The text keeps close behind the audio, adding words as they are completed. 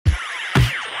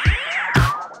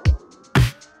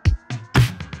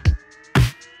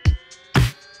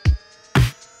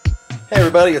Hey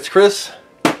everybody, it's Chris.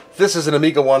 This is an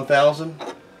Amiga 1000.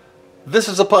 This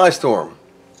is a PiStorm.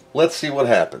 Let's see what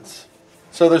happens.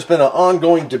 So there's been an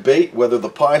ongoing debate whether the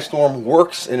PiStorm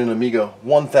works in an Amiga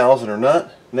 1000 or not.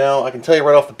 Now I can tell you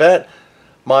right off the bat,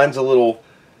 mine's a little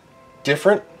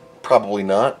different. Probably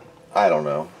not. I don't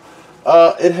know.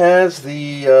 It has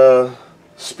the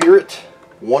Spirit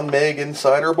 1 meg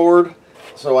insider board.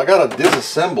 So I gotta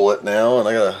disassemble it now, and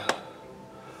I gotta...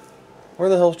 Where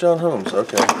the hell's John Holmes?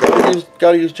 Okay,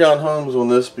 gotta use John Holmes on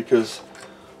this because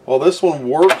while this one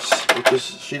works,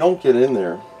 she don't get in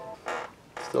there.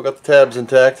 Still got the tabs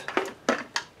intact.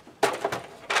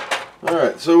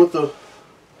 Alright, so with the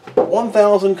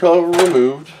 1000 cover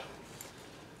removed,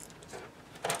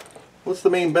 what's the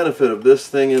main benefit of this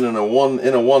thing in a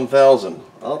 1000?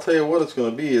 I'll tell you what it's going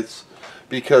to be. It's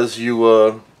because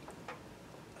you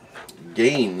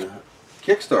gain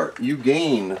KICKSTART. You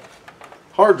gain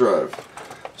hard drive.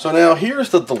 So now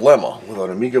here's the dilemma with an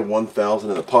Amiga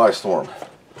 1000 and a PiStorm.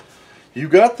 You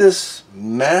got this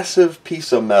massive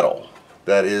piece of metal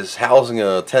that is housing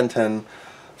a 1010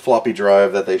 floppy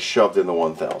drive that they shoved in the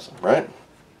 1000, right?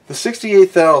 The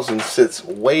 68000 sits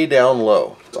way down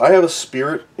low. I have a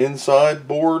Spirit inside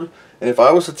board, and if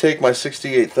I was to take my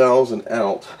 68000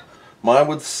 out, mine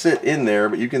would sit in there,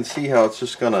 but you can see how it's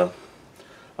just gonna...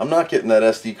 I'm not getting that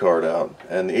SD card out,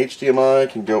 and the HDMI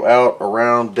can go out,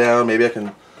 around, down. Maybe I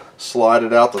can slide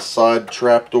it out the side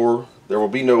trapdoor. There will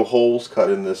be no holes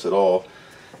cut in this at all.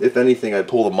 If anything, I'd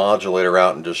pull the modulator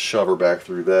out and just shove her back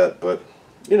through that. But,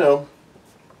 you know,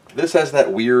 this has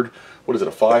that weird, what is it,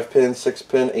 a 5-pin,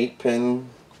 6-pin, 8-pin,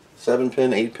 7-pin,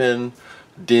 8-pin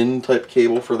DIN type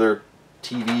cable for their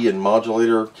TV and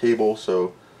modulator cable.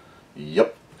 So,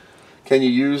 yep. Can you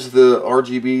use the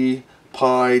RGB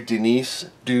Pi Denise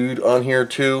dude on here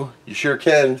too? You sure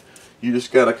can. You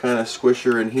just gotta kind of squish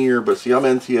her in here. But see, I'm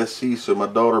NTSC, so my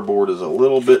daughter board is a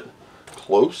little bit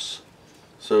close.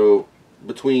 So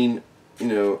between, you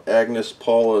know, Agnes,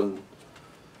 Paula, and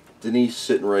Denise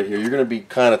sitting right here, you're gonna be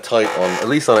kind of tight on, at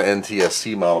least on an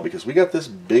NTSC model, because we got this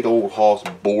big old hoss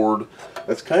board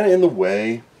that's kind of in the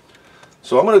way.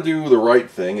 So I'm gonna do the right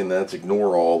thing, and that's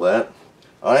ignore all that.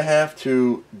 I have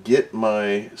to get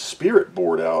my Spirit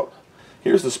board out.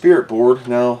 Here's the Spirit board.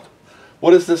 Now,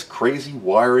 what is this crazy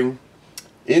wiring?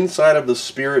 Inside of the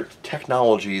Spirit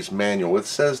Technologies manual, it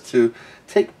says to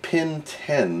take pin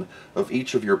 10 of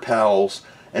each of your PALs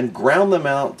and ground them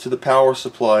out to the power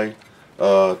supply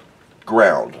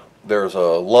ground. There's a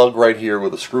lug right here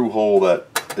with a screw hole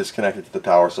that is connected to the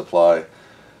power supply.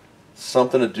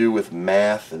 Something to do with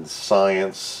math and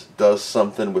science, does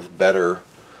something with better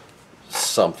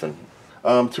something.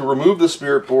 To remove the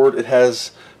Spirit board, it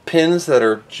has pins that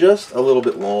are just a little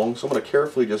bit long, so I'm going to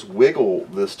carefully just wiggle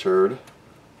this turd.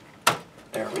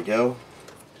 There we go.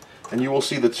 And you will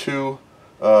see the two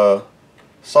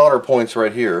solder points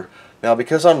right here. Now,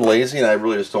 because I'm lazy and I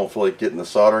really just don't feel like getting the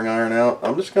soldering iron out,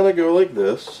 I'm just going to go like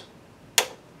this.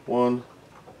 1,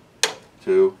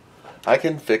 2. I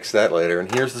can fix that later.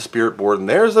 And here's the Spirit board, and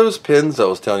there's those pins I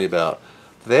was telling you about.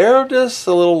 They're just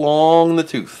a little long in the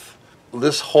tooth.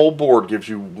 This whole board gives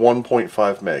you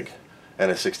 1.5 meg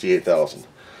and a 68000.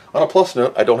 On a plus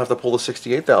note, I don't have to pull the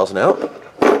 68000 out.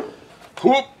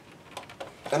 Whoop.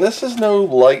 And this is no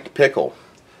light pickle.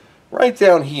 Right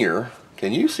down here,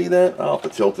 can you see that? I'll have to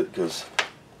tilt it because,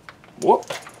 whoop,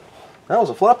 that was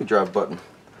a floppy drive button.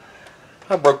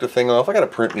 I broke the thing off. I got to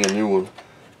print me a new one.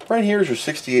 Right here is your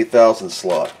 68000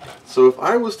 slot. So if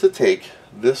I was to take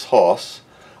this hoss,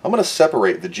 I'm going to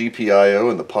separate the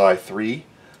GPIO and the Pi 3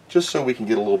 just so we can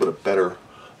get a little bit of better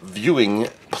viewing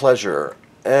pleasure.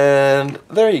 And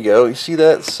there you go. You see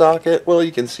that socket? Well,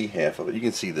 you can see half of it. You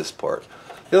can see this part.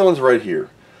 The other one's right here.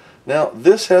 Now,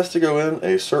 this has to go in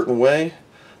a certain way.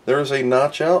 There's a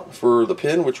notch out for the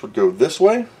pin, which would go this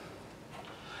way.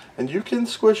 And you can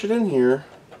squish it in here,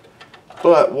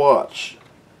 but watch.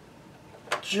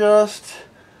 Just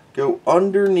go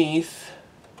underneath.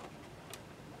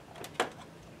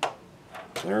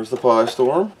 There's the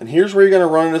PiStorm. And here's where you're going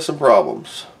to run into some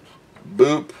problems.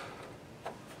 Boop.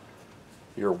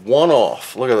 You're one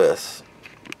off. Look at this.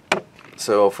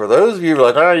 So for those of you who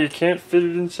are like, ah, you can't fit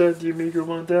it inside the Amiga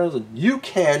 1000. You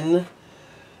can.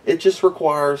 It just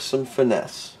requires some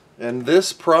finesse. And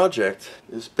this project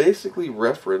is basically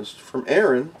referenced from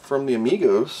Aaron from the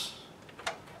Amigos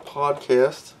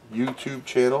podcast, YouTube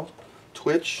channel,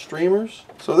 Twitch streamers.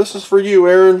 So this is for you,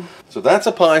 Aaron. So that's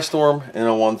a PiStorm and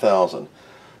a 1000.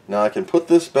 Now I can put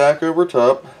this back over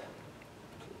top.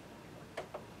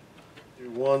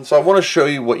 So I want to show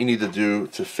you what you need to do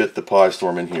to fit the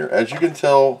PiStorm in here. As you can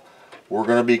tell, we're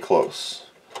going to be close.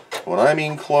 When I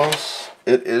mean close,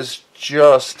 it is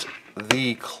just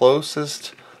the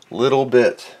closest little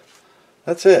bit.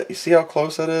 That's it. You see how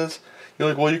close that is? You're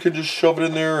like, well, you can just shove it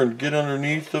in there and get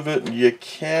underneath of it. And you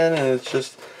can, and it's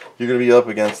just, you're going to be up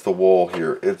against the wall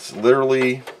here. It's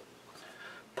literally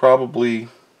probably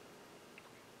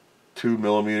 2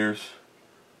 millimeters,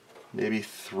 maybe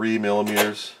 3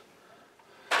 millimeters.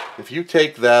 If you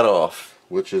take that off,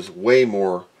 which is way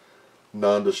more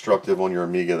non-destructive on your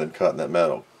Amiga than cutting that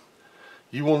metal,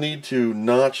 you will need to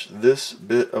notch this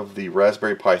bit of the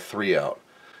Raspberry Pi 3 out.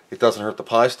 It doesn't hurt the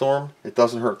PiStorm, it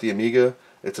doesn't hurt the Amiga.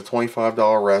 It's a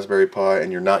 $25 Raspberry Pi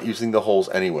and you're not using the holes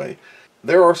anyway.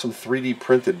 There are some 3D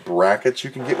printed brackets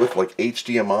you can get with like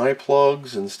HDMI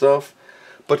plugs and stuff,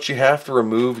 but you have to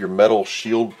remove your metal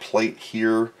shield plate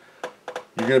here.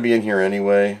 You're going to be in here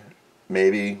anyway.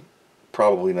 Maybe,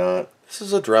 probably not. This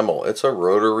is a Dremel. It's a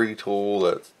rotary tool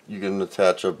that you can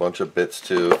attach a bunch of bits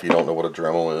to if you don't know what a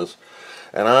Dremel is.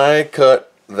 And I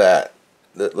cut that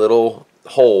little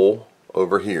hole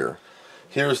over here.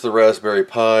 Here's the Raspberry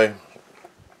Pi,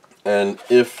 and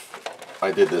if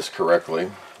I did this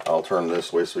correctly, I'll turn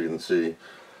this way so you can see.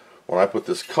 When I put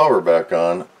this cover back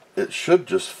on, it should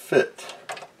just fit.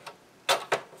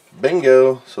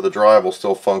 Bingo! So the drive will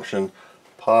still function.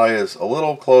 Pi is a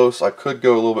little close. I could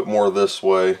go a little bit more this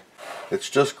way. It's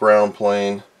just ground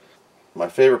plane. My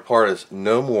favorite part is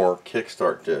no more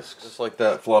kickstart discs. Just like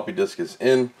that, floppy disk is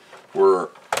in, where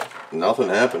nothing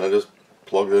happened. I just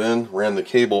plugged it in, ran the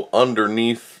cable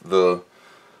underneath the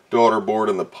daughter board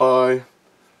in the Pi,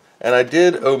 and I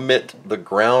did omit the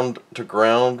ground to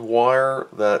ground wire.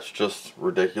 That's just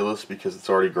ridiculous because it's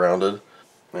already grounded.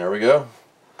 There we go.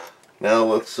 Now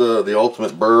let's the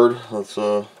ultimate bird. Let's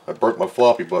I broke my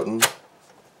floppy button.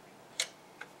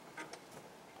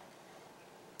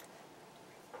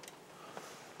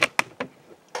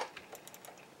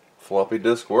 Floppy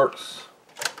disk works.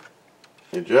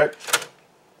 Eject.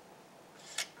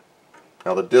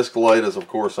 Now the disk light is of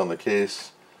course on the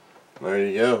case. There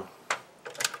you go.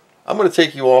 I'm going to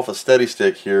take you off a steady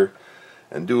stick here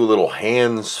and do a little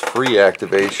hands-free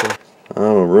activation. I'm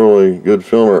a really good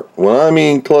filmer. When I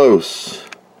mean close,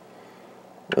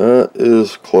 that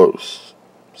is close.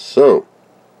 So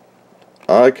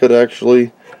I could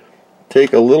actually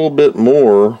take a little bit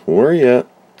more, where are you at,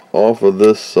 off of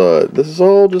this side. This is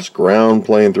all just ground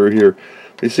plane through here.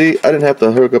 You see, I didn't have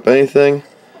to hook up anything.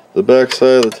 The back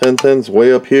side of the 1010's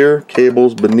way up here,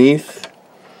 cables beneath,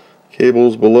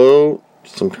 cables below.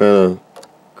 Some kind of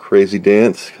crazy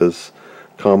dance because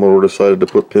Commodore decided to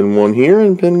put pin 1 here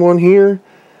and pin 1 here.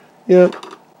 Yep.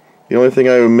 The only thing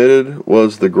I omitted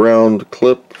was the ground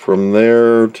clip from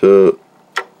there to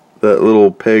that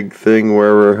little peg thing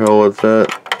wherever the hell it's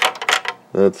at.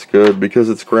 That's good because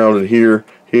it's grounded here,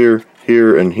 here,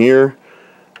 here, and here.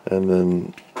 And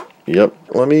then, yep.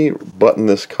 Let me button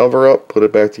this cover up, put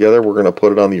it back together. We're going to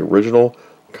put it on the original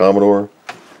Commodore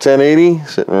 1080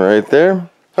 sitting right there.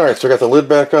 Alright, so I got the lid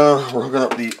back on. We're hooking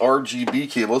up the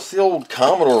RGB cable. It's the old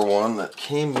Commodore one that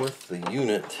came with the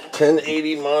unit.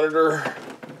 1080 monitor.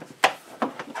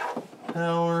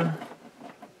 Power.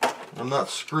 I'm not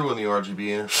screwing the RGB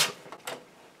in. I'm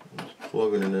just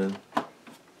plugging it in.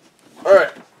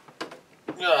 Alright.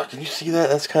 Can you see that?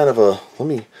 That's kind of a...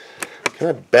 Can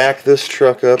I back this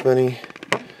truck up any?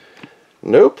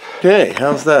 Nope. Okay,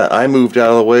 how's that? I moved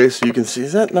out of the way so you can see.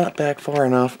 Is that not back far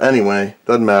enough? Anyway,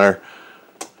 doesn't matter.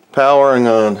 Powering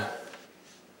on.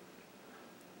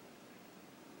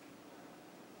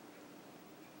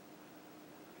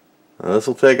 Now, this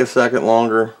will take a second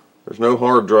longer. There's no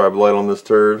hard drive light on this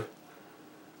turd.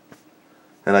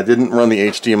 And I didn't run the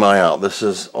HDMI out. This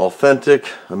is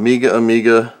authentic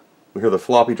Amiga. We hear the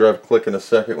floppy drive click in a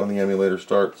second when the emulator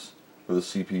starts for the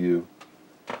CPU.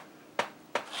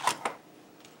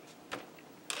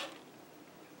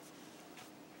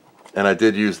 And I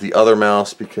did use the other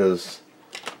mouse because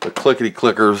the clickety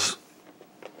clickers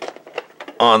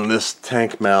on this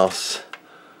tank mouse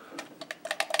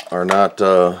are not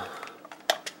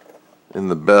in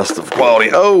the best of quality.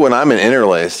 Oh, and I'm an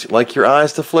interlace. Like your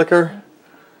eyes to flicker?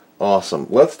 Awesome.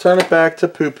 Let's turn it back to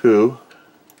poo-poo.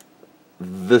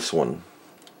 This one.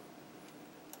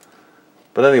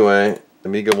 But anyway,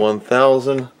 Amiga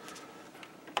 1000.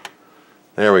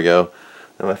 There we go.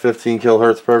 And my 15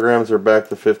 kilohertz programs are back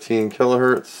to 15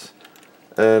 kilohertz.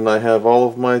 And I have all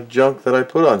of my junk that I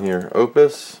put on here.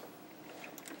 Opus.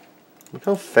 Look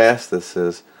how fast this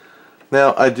is.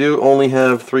 Now, I do only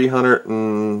have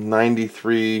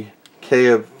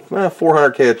 393K of,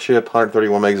 400K of chip,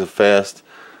 131 megs of fast.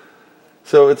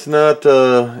 So it's not,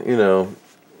 you know,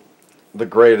 the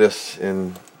greatest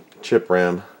in chip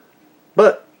RAM.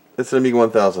 But it's an Amiga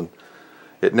 1000.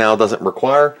 It now doesn't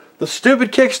require the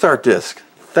stupid Kickstart disc.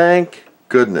 Thank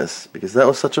goodness, because that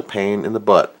was such a pain in the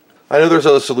butt. I know there's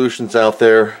other solutions out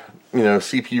there, you know,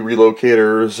 CPU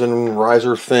relocators and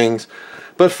riser things,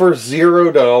 but for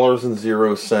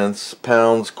 $0.00,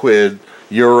 pounds, quid,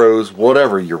 euros,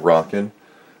 whatever you're rocking,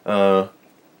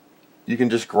 you can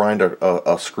just grind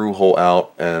a screw hole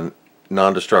out and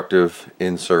non-destructive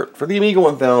insert. For the Amiga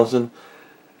 1000,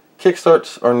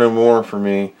 kickstarts are no more for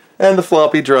me, and the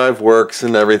floppy drive works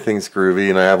and everything's groovy,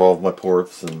 and I have all of my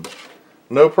ports and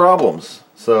no problems.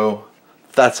 So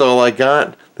that's all I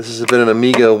got. This has been an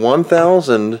Amiga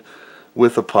 1000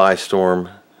 with a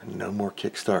PiStorm. No more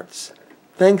kickstarts.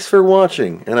 Thanks for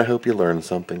watching, and I hope you learned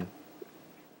something.